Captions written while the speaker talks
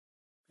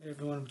Hey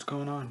everyone, what's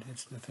going on?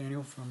 It's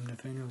Nathaniel from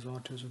Nathaniel's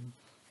Autism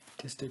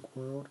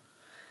World,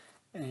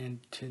 and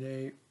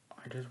today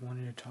I just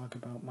wanted to talk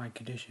about my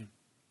condition.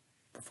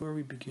 Before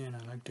we begin,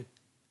 I'd like to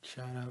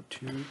shout out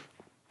two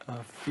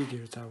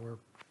figures that were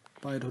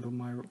vital to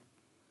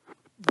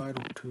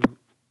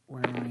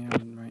where I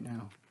am right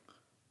now.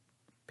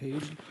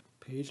 Paige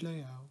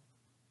Leal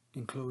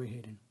and Chloe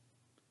Hayden.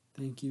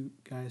 Thank you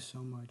guys so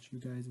much. You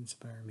guys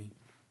inspire me.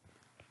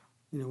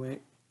 Anyway,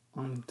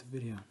 on with the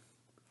video.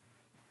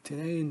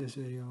 Today in this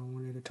video, I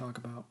wanted to talk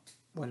about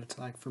what it's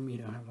like for me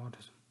to have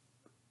autism.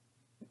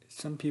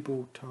 Some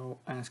people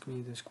ask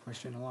me this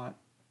question a lot,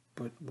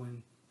 but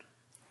when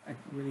I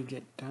really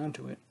get down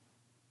to it,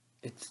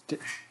 it's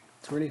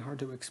really hard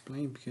to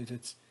explain because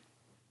it's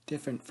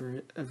different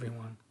for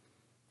everyone.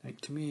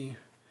 Like to me,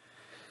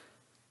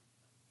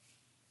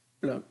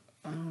 look,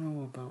 I don't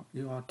know about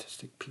you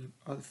autistic people,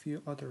 a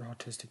few other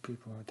autistic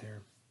people out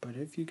there, but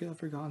if you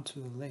ever gone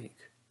to the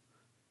lake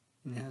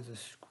and it has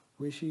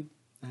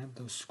I have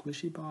those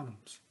squishy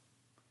bottoms,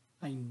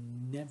 I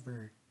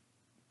never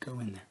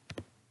go in there.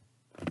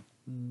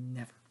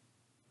 Never.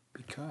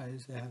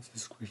 Because it has a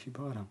squishy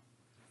bottom.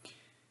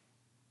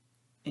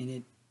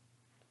 And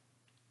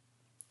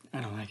I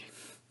don't like it.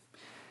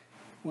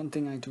 One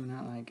thing I do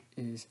not like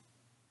is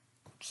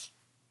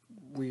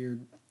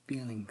weird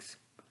feelings.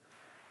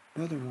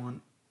 The other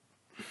one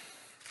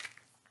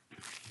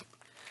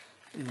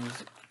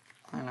is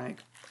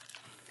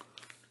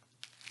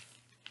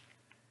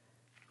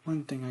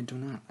one thing I do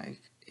not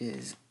like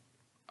is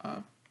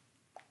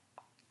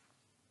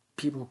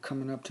people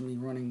coming up to me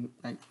running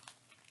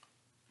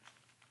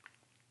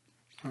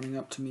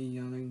up to me,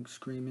 yelling,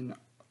 screaming,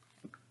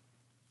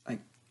 like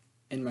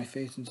in my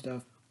face and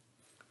stuff.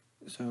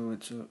 So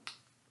it's a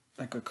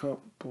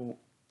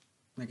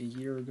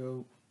year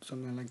ago,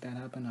 something like that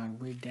happened. I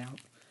wigged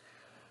out,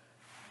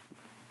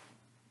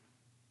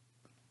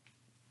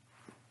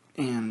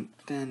 and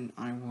then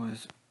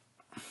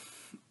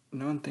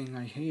one thing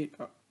I hate,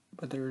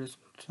 but there's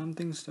some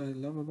things that I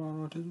love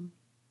about autism.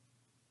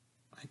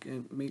 Like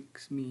it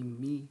makes me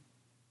me,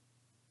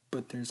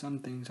 but there's some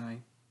things I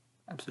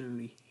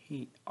absolutely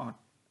hate about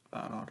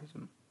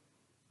autism.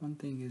 One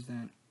thing is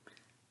that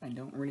I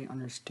don't really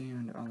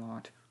understand a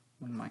lot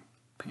when my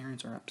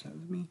parents are upset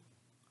with me.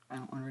 I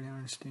don't really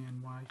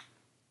understand why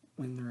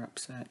when they're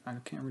upset. I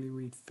can't really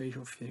read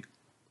facial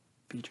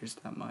features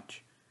that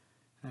much.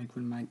 Like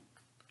when my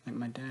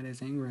dad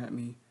is angry at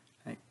me,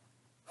 like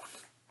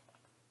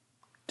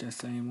just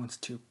saying wants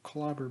to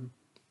clobber,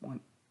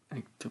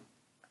 to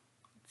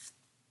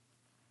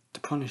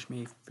punish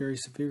me very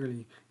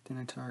severely, then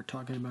I start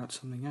talking about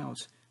something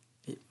else.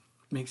 It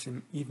makes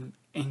him even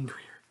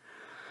angrier.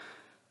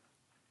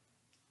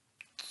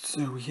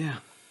 So yeah,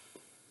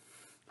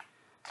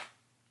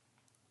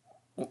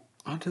 well,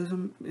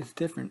 autism is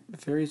different.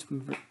 It varies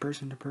from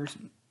person to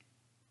person.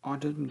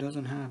 Autism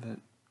doesn't have a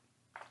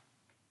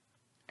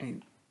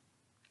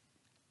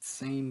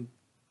same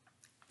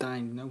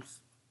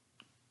diagnosis.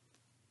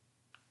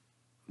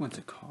 What's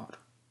it called?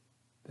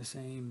 The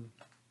same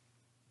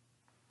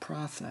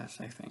process,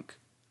 I think.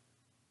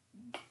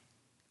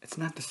 It's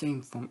not the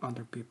same from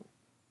other people.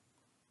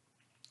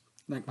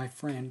 Like my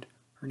friend,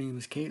 her name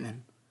is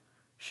Caitlin.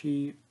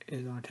 She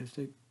is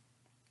autistic.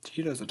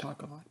 She doesn't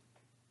talk a lot.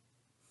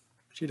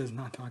 She does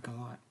not talk a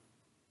lot.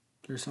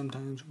 There's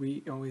sometimes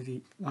we always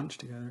eat lunch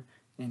together,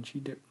 and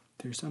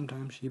there's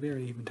sometimes she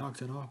barely even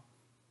talks at all.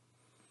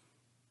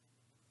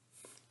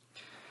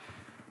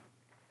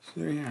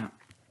 So yeah.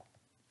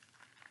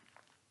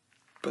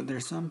 But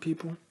there's some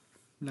people,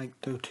 like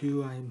the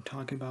two I'm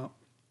talking about,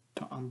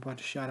 I'm about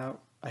to shout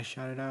out, I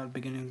shouted out at the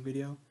beginning of the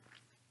video,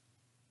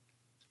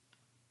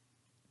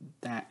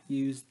 that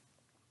use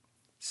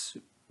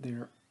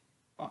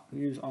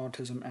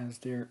autism as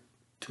to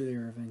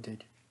their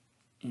advantage.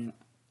 And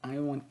I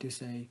want to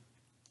say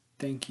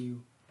thank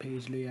you,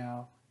 Paige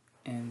Leal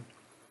and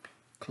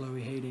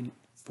Chloe Hayden,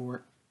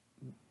 for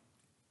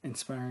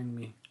inspiring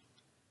me.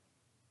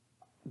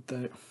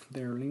 Their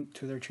link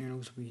to their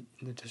channels will be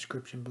in the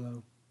description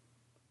below.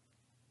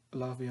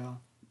 Love y'all.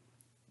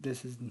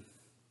 This is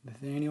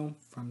Nathaniel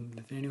from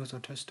Nathaniel's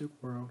Autistic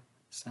World,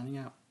 signing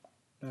out.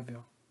 Love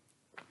y'all.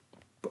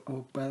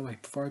 Oh, by the way,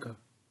 before I go,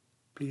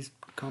 please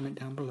comment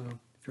down below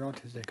if you're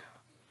autistic.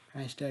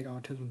 Hashtag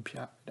autism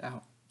shout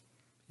out.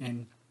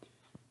 And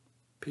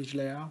Paige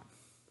Leal,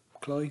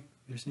 Chloe,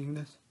 you're seeing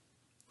this?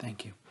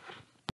 Thank you.